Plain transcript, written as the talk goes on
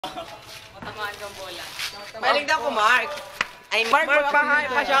Matamaan kang bola. Maling daw ko, Marc. Ay, Marc, magpahay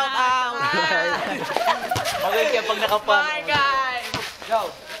pa shout out. Magay kaya pag nakapang. Hi, guys. Go.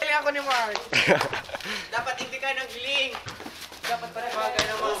 Galing ako ni Marc. Dapat hindi ka nag-link. Dapat pa rin bagay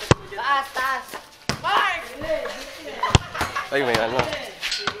na mga taas, taas. Marc! Ay, may ano.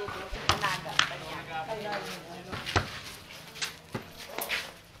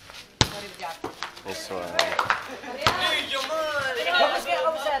 Nice one. Bakit kaya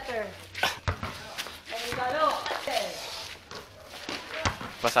ako setter?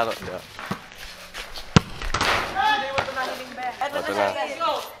 Pasalo. Diba? Ito na.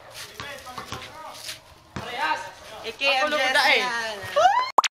 IKM Jess.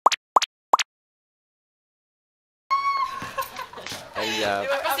 Ayan.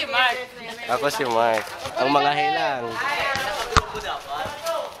 Ako si Marc. Ako si Marc. Ang mga hilang.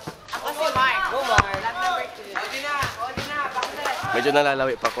 Ako si Marc. Go, Marc. Lap number 2. Odi na. Bakit na? Medyo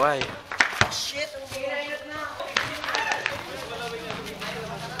nalalawi pa ko ay. Shit, ang ginayot na.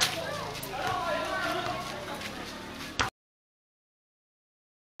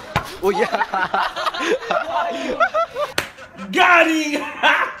 Uy! Gani!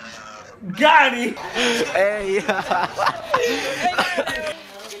 Gani! Ay!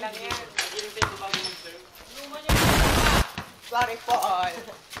 Sorry po all.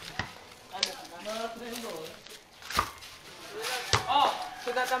 Oh,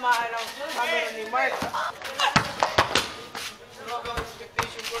 tinatamaan ang camera ni Marc. Grabe ang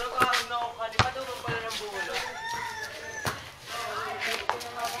expectation ko. Nakaharap na ako kanina. Patulong pala ng bulo.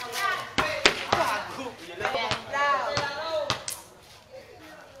 Bago.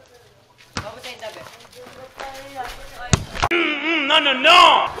 No, no,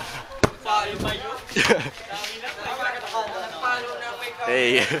 no! Palo ba yun? Dami na. Nagpalo na may camera.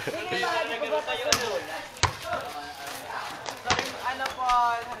 Hey! Ano po,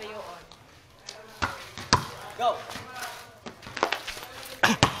 hariyoon. Go!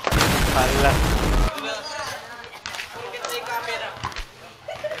 Pala. Tingnan sa camera.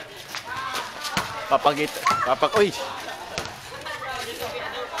 Papagit. Uy!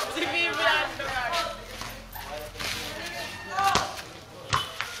 Si Vivian!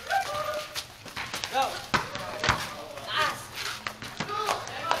 Go!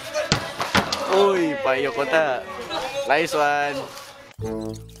 Uy! Payo ko ta. Nice one!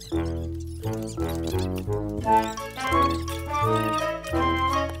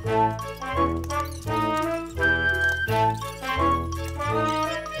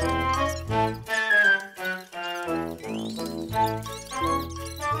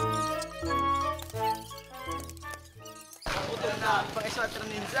 Pang-isotro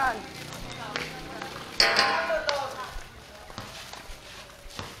ninsan.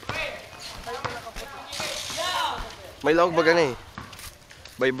 May lawag ba gani?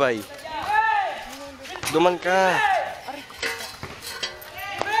 Bye-bye. Duman ka.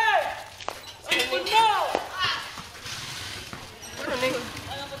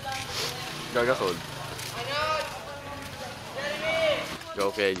 Gagakod.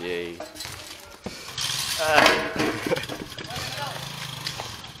 Go KJ.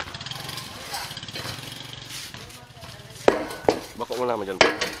 Bako mo naman dyan.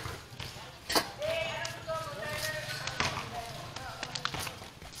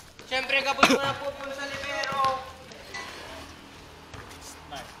 Siyempre, kapag mo na po sa libero.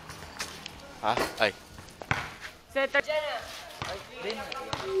 Ha? Ay. Setter.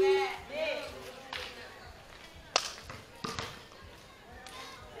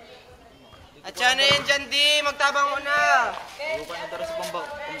 At siya na yan dyan, di. Magtabang mo na. Lupa na dara sa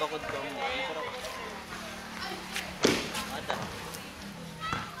pambakod ko.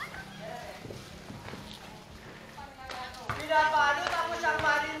 Pinapalo, tapos siya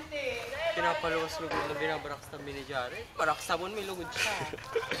malinti. Pinapaluwas lugod na binabaraks na binijari. Paraksamon may lugod siya.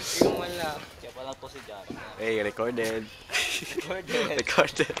 Yung wala. Kaya pala to si Jari. Hey, recorded. Recorded.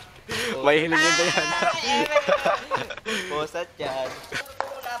 Recorded. May hiling yun yan. Posat yan.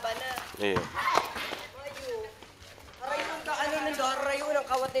 Laban na. Eh. Arayon ka, ano nando, arayon ang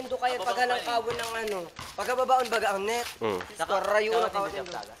kawat nindo kayo pag ng kawon ng ano. Pagkababaon baga ang net. Saka Arayon ang kawat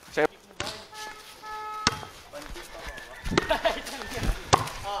nindo.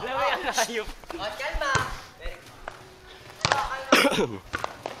 Alam mo yan, hayop. At kalma.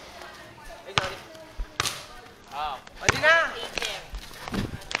 Pwede na.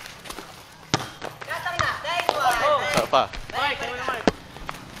 Katang na. Dahil mo. Saan pa?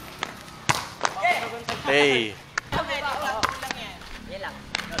 Hey. Yan lang.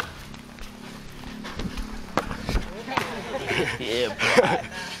 Yeah.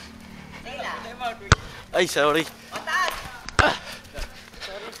 Sige lang. Ay, sorry. Mataas.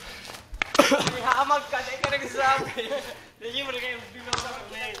 Mag ka, dahil ka nagsasabi. Hindi mo rin kayo bilang sa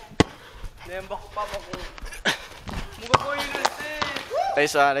akin. Nembak pa mo ko. Mukha ko yun natin.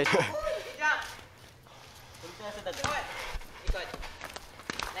 Nice one, nice one. Ikot.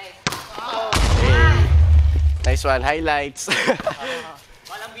 Nice. Hey. Nice one, highlights.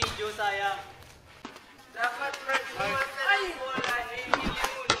 Walang video, sayang. Dapat ay! Wala,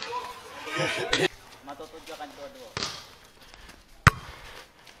 matutod ka kanto mo.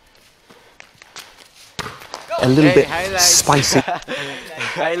 A little bit highlights. spicy.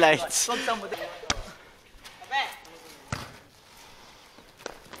 Highlights. Kape!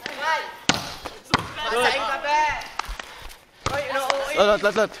 Ay! Masaing kape! Oy, inuuwi!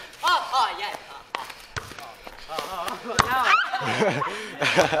 Lot. Oh, yan!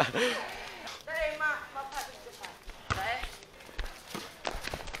 Dali, mapatid ko pa. Dali?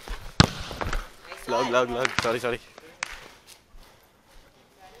 Log. Sorry.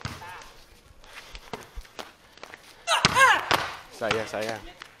 Sayang.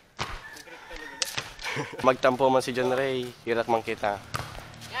 Magtampo man si John Ray, hirat man kita.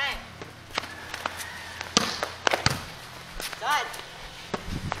 Yan! Saan?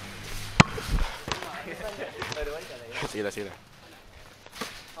 Sila.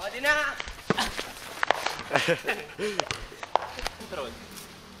 O, di na!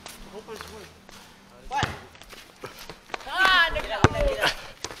 What? Nagla.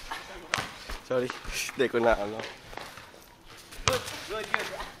 Sorry, hindi ko na ano. Good.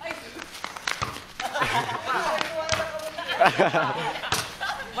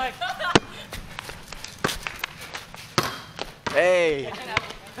 Marc. Hey!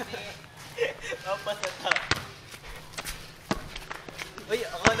 Uy,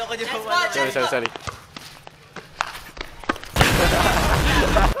 akala ko di ba Sorry.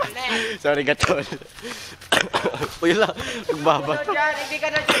 Sorry, gatol. Uy lang, nagbabat. Diyan, hindi ka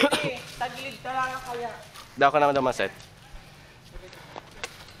na dyan eh. Tagilid ka lang ang kaya. Daw ko naman maset.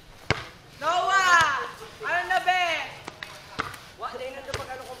 Noah! Ano na be? Wala na ito pag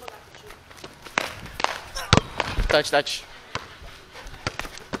ano ko Touch.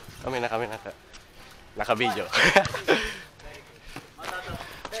 Kami na. Naka-video.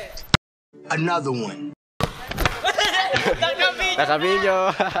 Another one. Naka-video.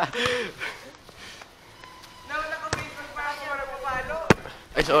 Naka-Facebook pa ako wala papalo.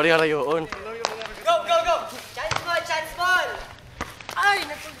 Ay, sorry, harayoon. Go! Chance ball! Ay,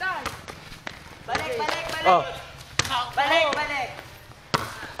 nagpundan! Balik! Oh, Balik!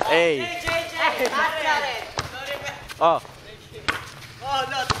 hey. Jay! Taas ka rin! Oh, Oh,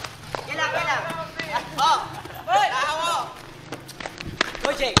 not! Kailang! Oh! Hoy! Tahawo! Go,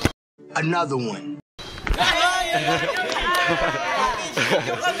 Jay! Another one.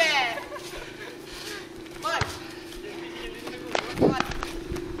 Video kami! Hoy!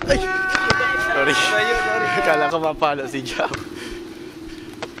 sorry. Kala ko mapalo si Jam.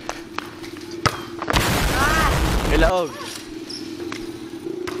 Ilaog.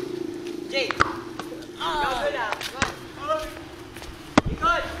 Jay! Gago lang!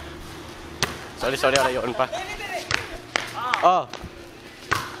 Ikot! Sorry, harayoon pa. Oh.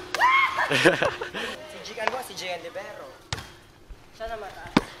 Si Jay, ano ba? Si Jay and Libero. Sana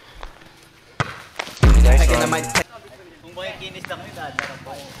mataas. Nice one. Kung ba yung kinis lang yun, dadarap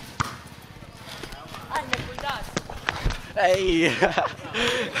po. Ay, nagpundas! Ay.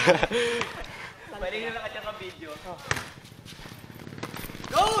 Pwede na lang at yung video.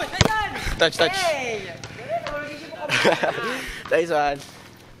 Go! Nandiyan! Touch. Hey! Nice one.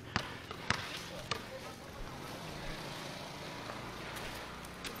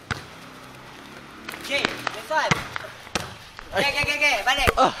 Jay, this one. Okay, balik.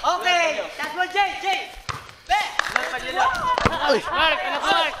 Oh. Okay, that's one, Jay. Be! Uy. Marc, anak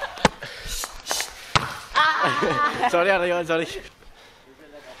Marc! Sorry, harayoon, sorry.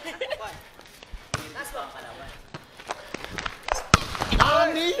 That's one, kalaban.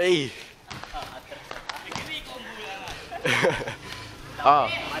 Hey. Oh.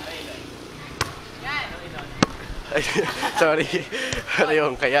 Yan. Ay, sorry.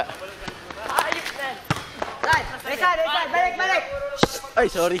 Harayoon kaya. Ayos na. Right, balik. Ay,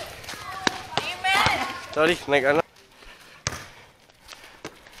 sorry. Amen! Sorry, ano.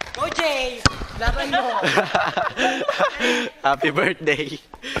 Go, Jay! Laban mo. Happy birthday.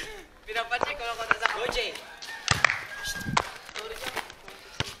 Pinapacheck ko lang kung nasa Go, Jay.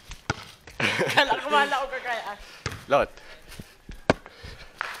 Kala ko wala ko kakaya. Lot.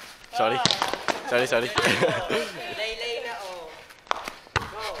 Sorry. Lay na, oh.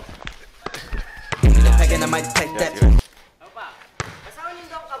 Go. Again, I might take that. Ano pa? Basahin yung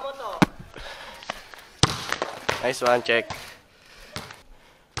dong kamo to. Nice one, check.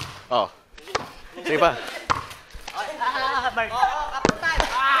 Oh. Sige pa. Marc. Kapitan.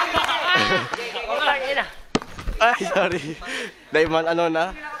 Ay, sorry. Dahil man ano na,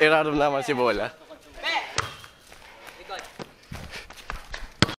 irarom naman si bola.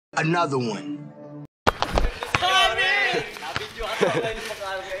 Another one.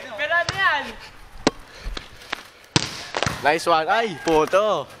 Pero ano yan? Nice one. Ay,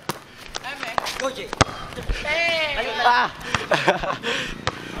 puto. Go, Jay. Ah!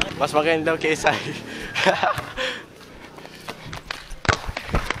 Mas maganda kaysa.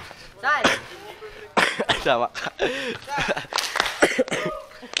 Saan? Tama ka.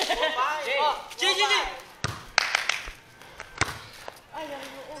 Jay.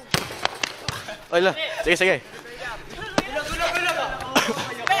 Ay, la. Sige.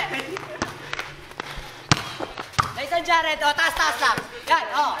 Nice one, Jared. O, taas lang. Yan,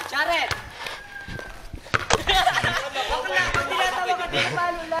 o, Jared. Bakla, pag tinatawag ka,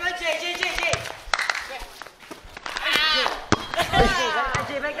 tinapalo lang. Jay.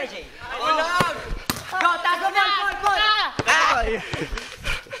 Balik ka, Jay. Go, taas mo, ball. Ay.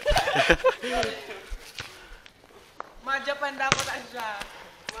 Ma-Japan dapat ang siya.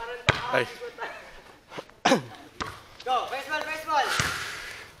 Ay. Go, first ball.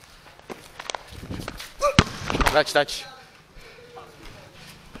 Touch.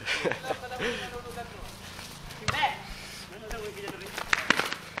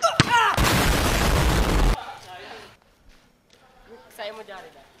 Sa'yo mo,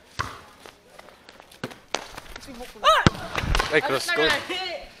 Jared. Ay, cross court.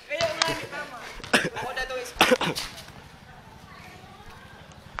 Kaya nga, tama. Ako na to is...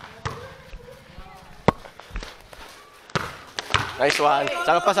 Nice one.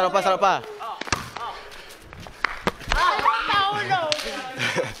 Sarap pa.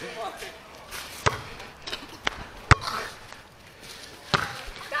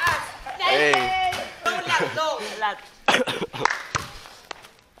 Hey. Lat.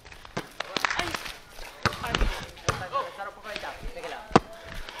 Sarap pa kayo, Jack. Teka lang.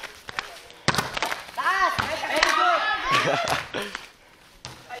 Taas! Very good!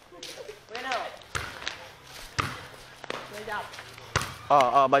 Bueno. Good job.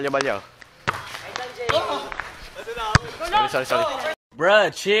 Balyo. Nice one, Jay. Sorry.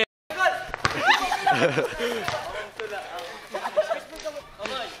 Bruh, chill.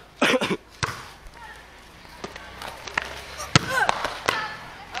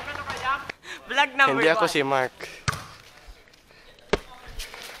 Vlog number 1. Hindi ako si Marc.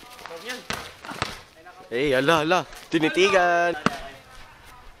 Eh, ala. Tinitigan.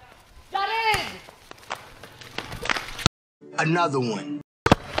 Jared! Another one.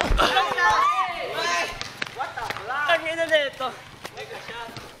 Ang ina nito.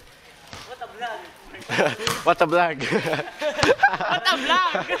 What a vlog. What a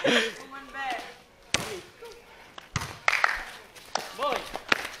vlog! Boy!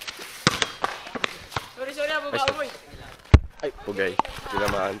 Sorry, buka boy. Ay, pugay.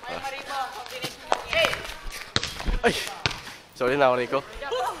 Tinamaan pa. Ay! Sorry na, Rico.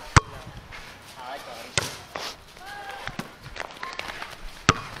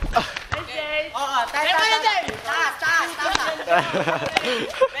 Oo, taas.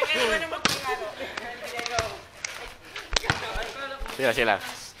 Sila.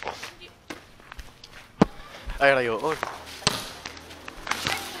 Ay, rayo. Oh.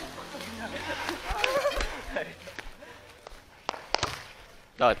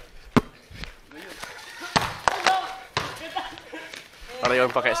 Dot. Para yung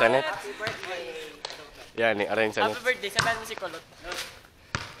pakai sanet. Yan, ni arrange sanet. Happy birthday, sabihan mo si Kulot.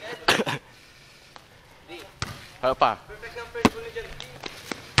 Ano pa?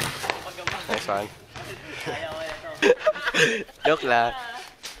 Nice one. Joke lang.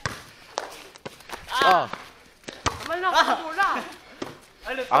 Oh. Amal na, kumula.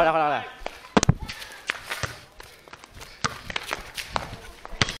 Ako na.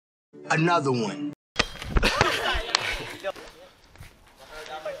 Another one.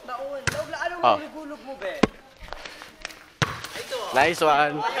 Anong gulog mo, be? Nice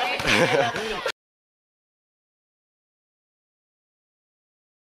one.